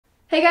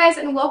Hey guys,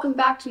 and welcome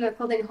back to another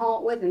clothing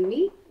haul with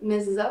me,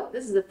 Mrs. O.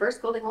 This is the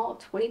first clothing haul of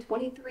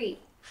 2023.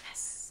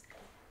 Yes.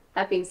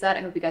 That being said,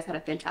 I hope you guys had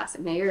a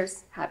fantastic New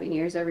Year's. Happy New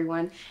Year's,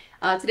 everyone.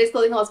 Today's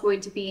clothing haul is going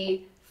to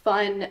be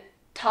fun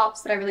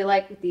tops that I really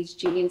like with these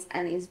jeans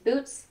and these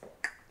boots.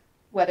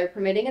 Weather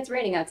permitting, it's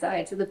raining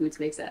outside, so the boots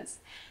make sense.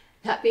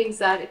 That being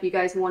said, if you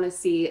guys want to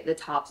see the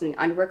tops and the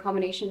underwear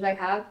combinations I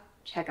have,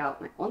 check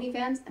out my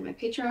OnlyFans and my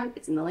Patreon.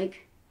 It's in the link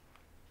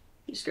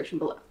in the description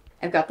below.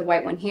 I've got the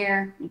white one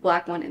here,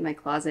 black one in my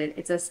closet.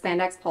 It's a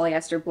spandex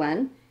polyester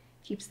blend.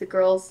 Keeps the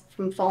girls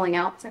from falling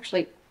out. It's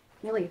actually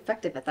really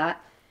effective at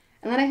that.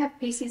 And then I have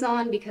pasties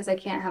on because I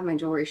can't have my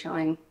jewelry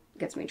showing. It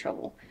gets me in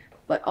trouble.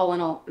 But all in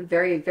all,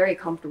 very, very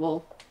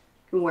comfortable.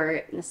 You can wear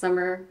it in the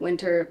summer,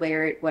 winter,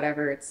 layer it,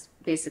 whatever. It's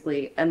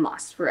basically a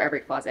must for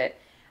every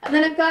closet. And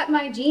then I've got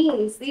my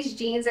jeans. These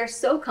jeans are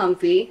so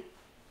comfy.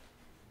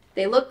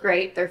 They look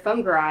great. They're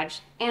from Garage.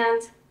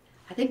 And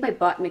I think my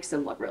butt makes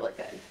them look really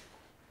good.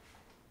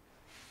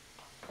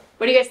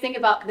 What do you guys think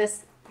about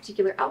this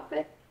particular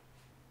outfit?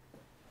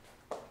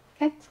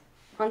 Okay,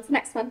 on to the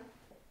next one.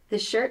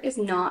 This shirt is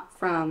not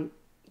from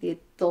the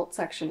adult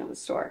section of the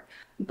store.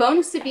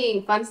 Bonus to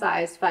being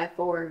fun-sized,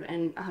 5'4"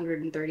 and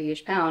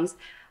 130-ish pounds,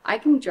 I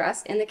can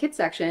dress in the kids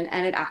section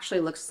and it actually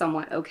looks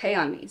somewhat okay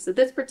on me. So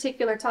this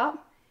particular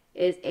top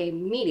is a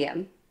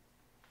medium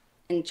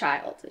in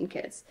child and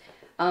kids.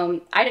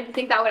 I didn't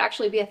think that would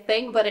actually be a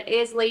thing, but it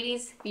is,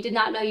 ladies. If you did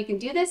not know you can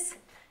do this,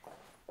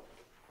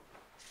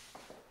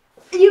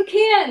 you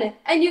can,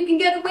 and you can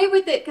get away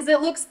with it because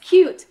it looks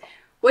cute.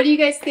 What do you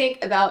guys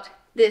think about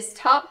this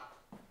top?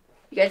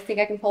 You guys think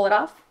I can pull it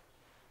off?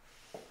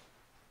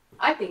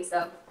 I think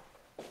so.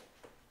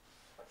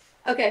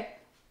 Okay,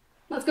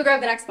 let's go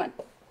grab the next one.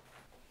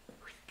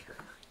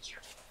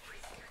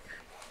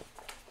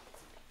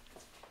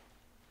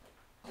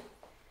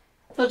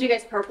 Told you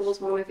guys purple is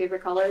one of my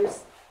favorite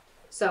colors,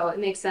 so it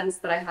makes sense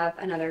that I have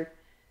another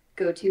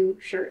go-to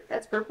shirt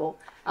that's purple.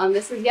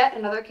 This is yet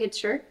another kid's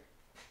shirt.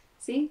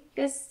 See? You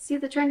guys see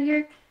the trend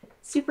here?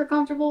 Super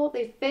comfortable,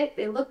 they fit,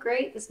 they look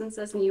great. This one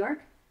says New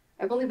York.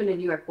 I've only been to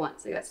New York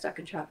once, so I got stuck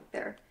in traffic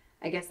there.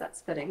 I guess that's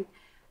fitting.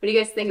 What do you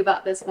guys think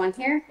about this one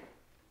here?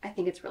 I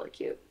think it's really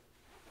cute.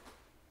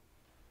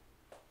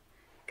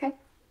 Okay,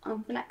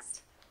 on to the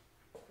next.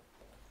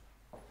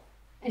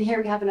 And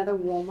here we have another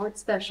Walmart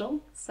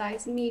special,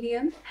 size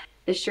medium.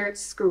 The shirt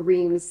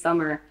screams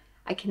summer.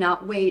 I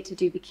cannot wait to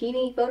do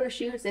bikini photo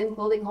shoots and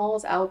clothing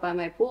hauls out by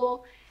my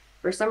pool.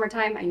 For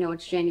summertime, I know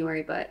it's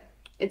January, but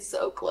it's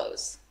so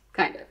close,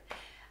 kind of.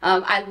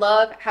 I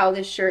love how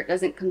this shirt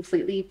doesn't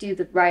completely do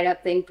the ride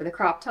up thing for the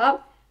crop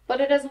top,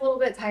 but it is a little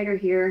bit tighter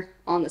here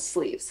on the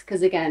sleeves,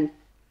 because again,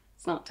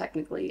 it's not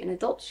technically an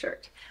adult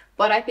shirt.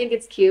 But I think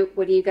it's cute.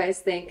 What do you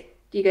guys think?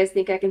 Do you guys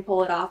think I can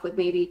pull it off with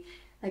maybe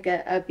like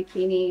a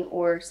bikini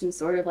or some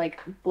sort of like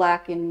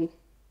black and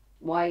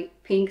white,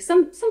 pink,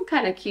 some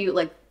kind of cute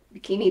like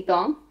bikini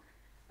thong?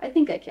 I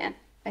think I can.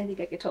 I think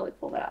I could totally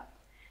pull that off.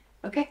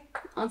 Okay,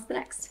 on to the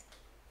next.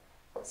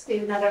 Let's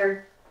do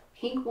another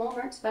pink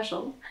Walmart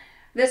special.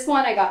 This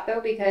one I got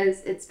though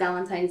because it's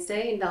Valentine's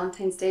Day, and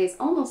Valentine's Day is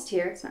almost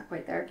here. It's not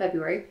quite there,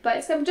 February, but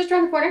it's just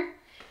around the corner.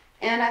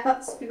 And I thought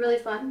this would be really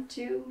fun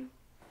to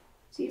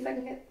see if I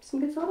can get some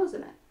good photos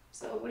in it.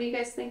 So what do you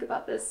guys think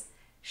about this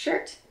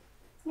shirt?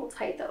 It's a little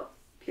tight though,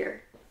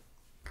 here.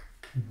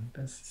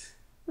 Best.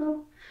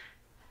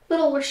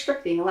 Little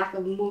restricting, a lack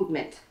of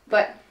movement,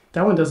 but.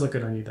 That one does look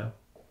good on you though.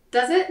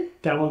 Does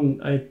it? That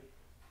one,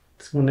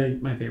 it's one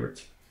of my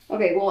favorites.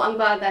 Okay, well, I'm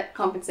glad that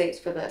compensates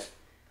for the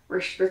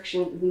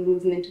restriction of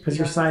movement. Because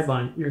your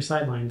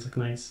sidelines look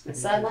nice. The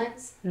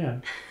sidelines?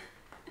 Yeah.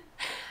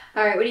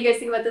 All right, what do you guys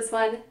think about this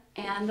one?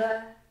 And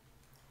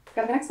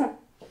grab the next one.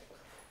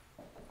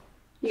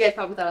 You guys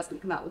probably thought I was going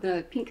to come out with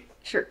another pink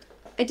shirt.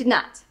 I did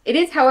not. It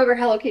is, however,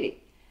 Hello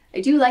Kitty.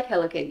 I do like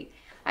Hello Kitty.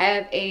 I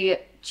have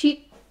a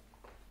cheap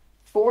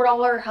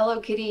 $4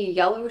 Hello Kitty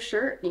yellow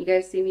shirt you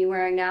guys see me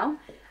wearing now.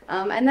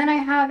 And then I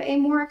have a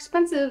more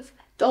expensive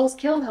Dolls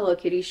Killed Hello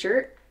Kitty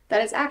shirt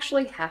that is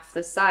actually half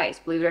the size,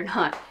 believe it or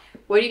not.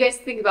 What do you guys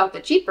think about the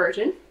cheap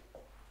version,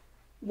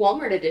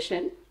 Walmart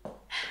edition?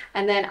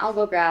 And then I'll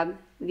go grab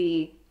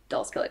the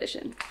Dolls Kill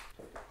edition.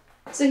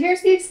 So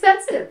here's the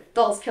expensive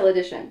Dolls Kill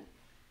edition.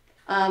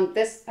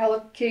 This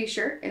Hello Kitty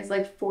shirt is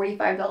like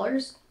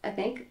 $45, I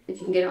think, if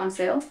you can get it on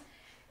sale.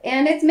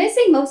 And it's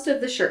missing most of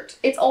the shirt.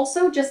 It's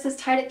also just as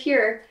tight up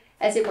here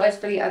as it was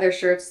for the other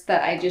shirts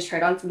that I just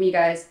tried on from you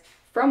guys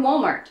from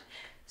Walmart.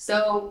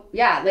 So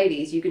yeah,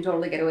 ladies, you can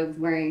totally get away with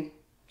wearing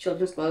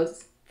children's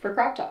clothes for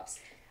crop tops.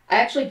 I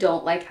actually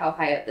don't like how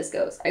high up this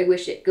goes. I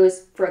wish it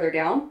goes further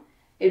down.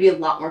 It'd be a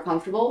lot more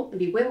comfortable. It'd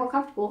be way more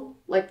comfortable,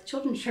 like the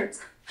children's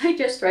shirts I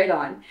just tried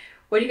on.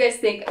 What do you guys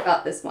think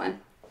about this one?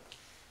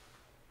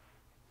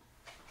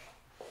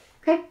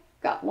 Okay,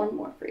 got one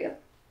more for you.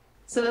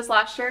 So this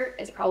last shirt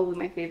is probably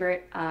my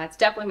favorite. It's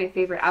definitely my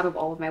favorite out of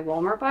all of my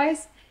Walmart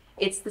buys.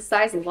 It's the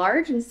size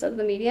large instead of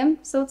the medium,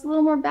 so it's a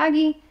little more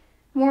baggy,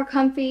 more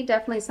comfy.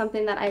 Definitely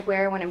something that I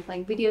wear when I'm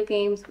playing video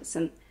games with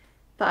some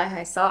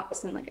thigh-high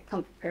socks and like a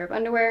comfy pair of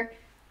underwear.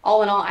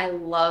 all in all, I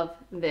love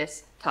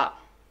this top.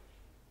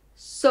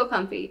 So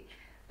comfy.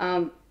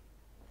 I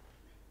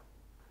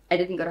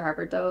didn't go to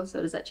Harvard though, so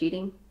is that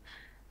cheating?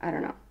 I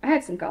don't know. I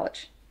had some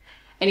college.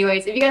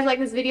 Anyways, if you guys like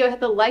this video, hit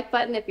the like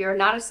button. If you're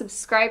not a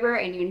subscriber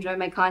and you enjoy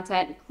my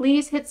content,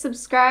 please hit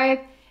subscribe.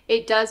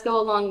 It does go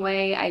a long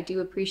way. I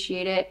do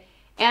appreciate it.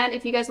 And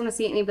if you guys want to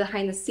see any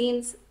behind the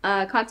scenes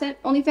content,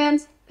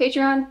 OnlyFans,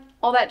 Patreon,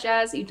 all that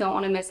jazz you don't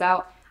want to miss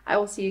out, I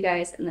will see you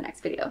guys in the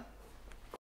next video.